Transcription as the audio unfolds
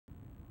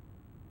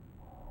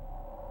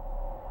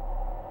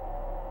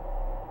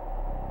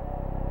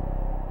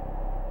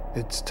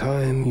It's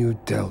time you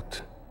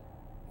dealt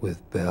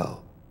with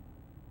Belle.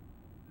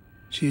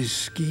 She's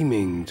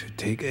scheming to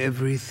take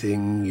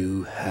everything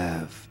you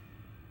have.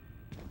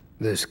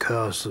 This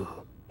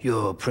castle,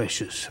 your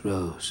precious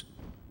Rose,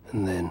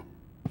 and then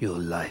your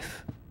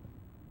life.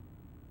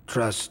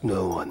 Trust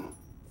no one.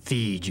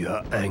 Feed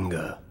your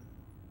anger.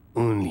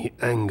 Only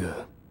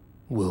anger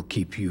will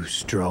keep you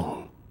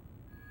strong.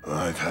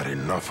 I've had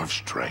enough of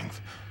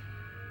strength.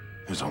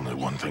 There's only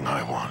one thing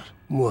I want.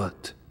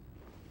 What?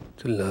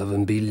 To love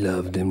and be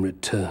loved in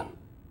return.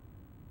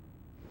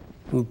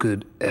 Who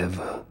could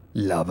ever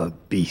love a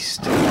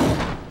beast?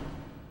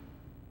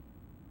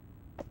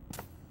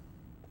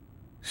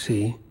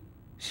 See?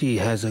 She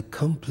has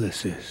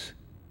accomplices.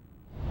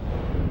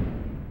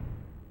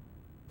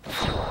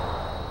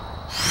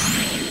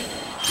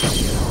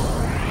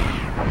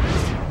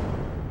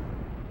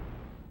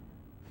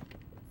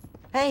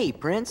 Hey,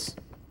 Prince.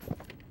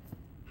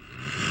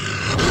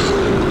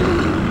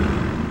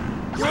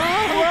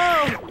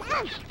 Whoa!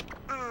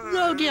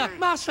 Oh dear,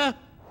 Master!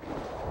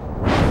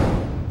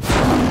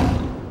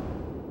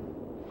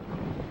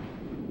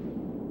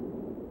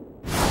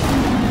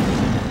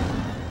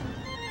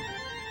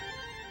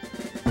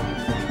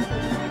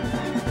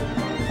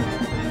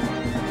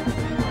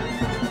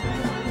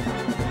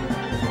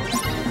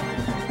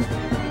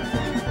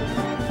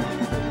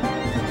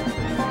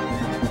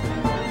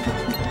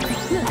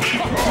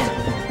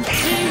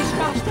 Please,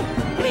 Master!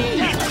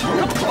 Please!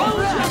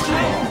 Compose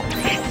yourself!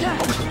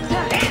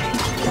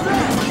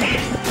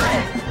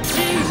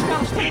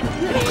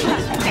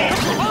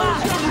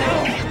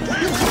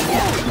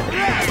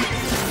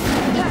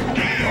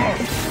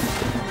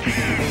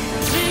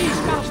 Please,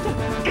 Master!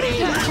 Please!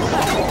 Compose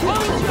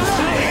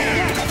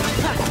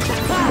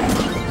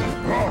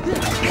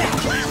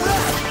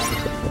yourself!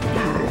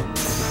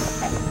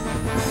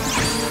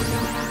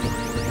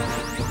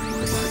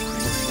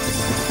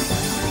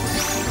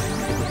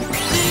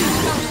 Please,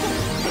 Master!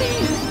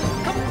 Please!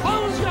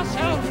 Compose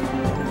yourself!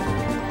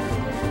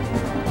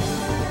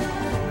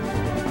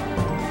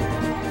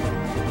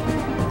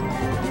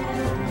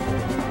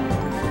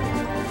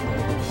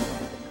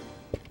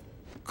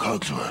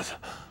 Cogsworth,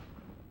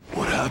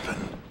 what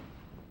happened?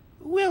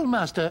 Well,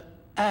 Master,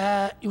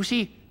 you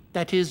see,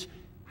 that is,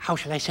 how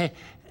shall I say,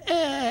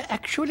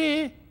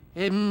 actually,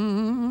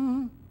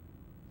 Well,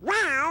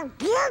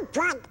 you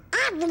put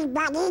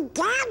everybody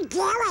down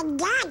there in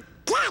that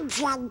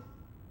dungeon.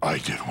 I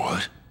did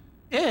what?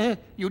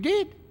 you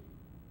did.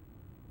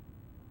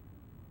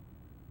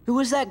 Who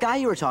was that guy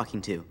you were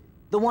talking to?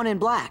 The one in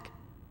black.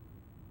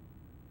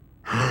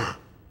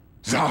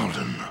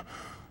 Zaldin.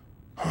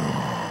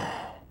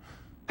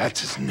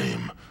 That's his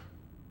name.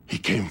 He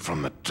came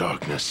from the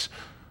darkness.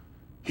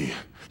 He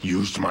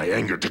used my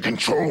anger to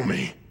control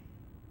me.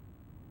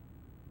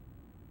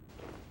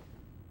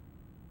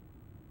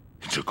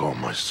 He took all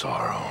my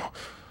sorrow,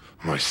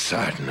 my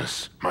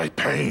sadness, my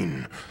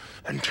pain,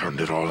 and turned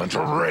it all into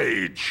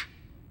rage.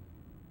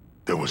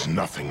 There was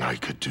nothing I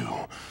could do.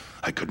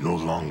 I could no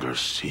longer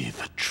see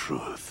the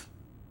truth.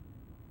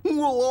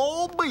 Well,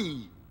 I'll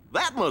be.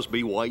 That must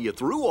be why you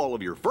threw all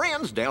of your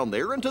friends down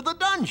there into the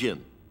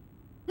dungeon.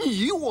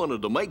 You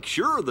wanted to make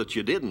sure that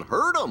you didn't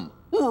hurt them,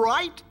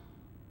 right?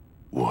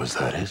 Was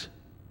that it?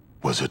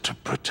 Was it to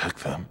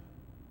protect them?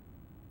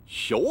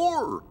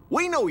 Sure.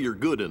 We know you're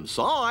good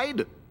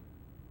inside.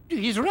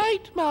 He's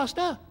right,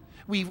 Master.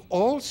 We've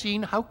all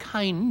seen how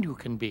kind you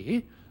can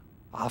be.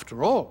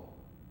 After all,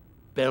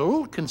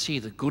 Belle can see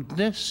the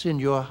goodness in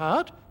your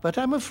heart, but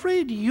I'm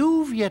afraid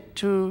you've yet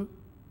to...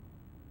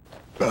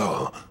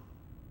 Belle.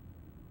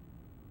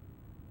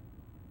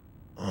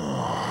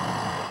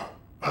 Oh,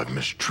 I've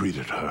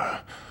mistreated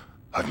her.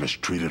 I've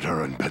mistreated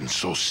her and been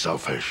so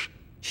selfish.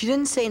 She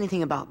didn't say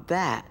anything about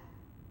that.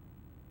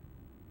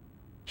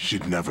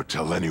 She'd never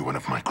tell anyone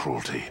of my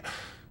cruelty.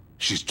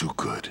 She's too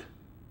good.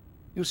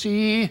 You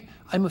see,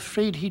 I'm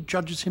afraid he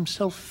judges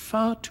himself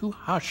far too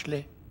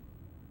harshly.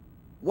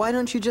 Why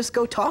don't you just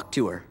go talk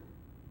to her?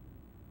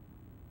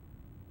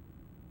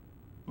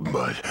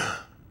 But...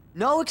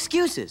 No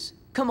excuses.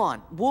 Come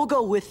on, we'll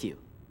go with you.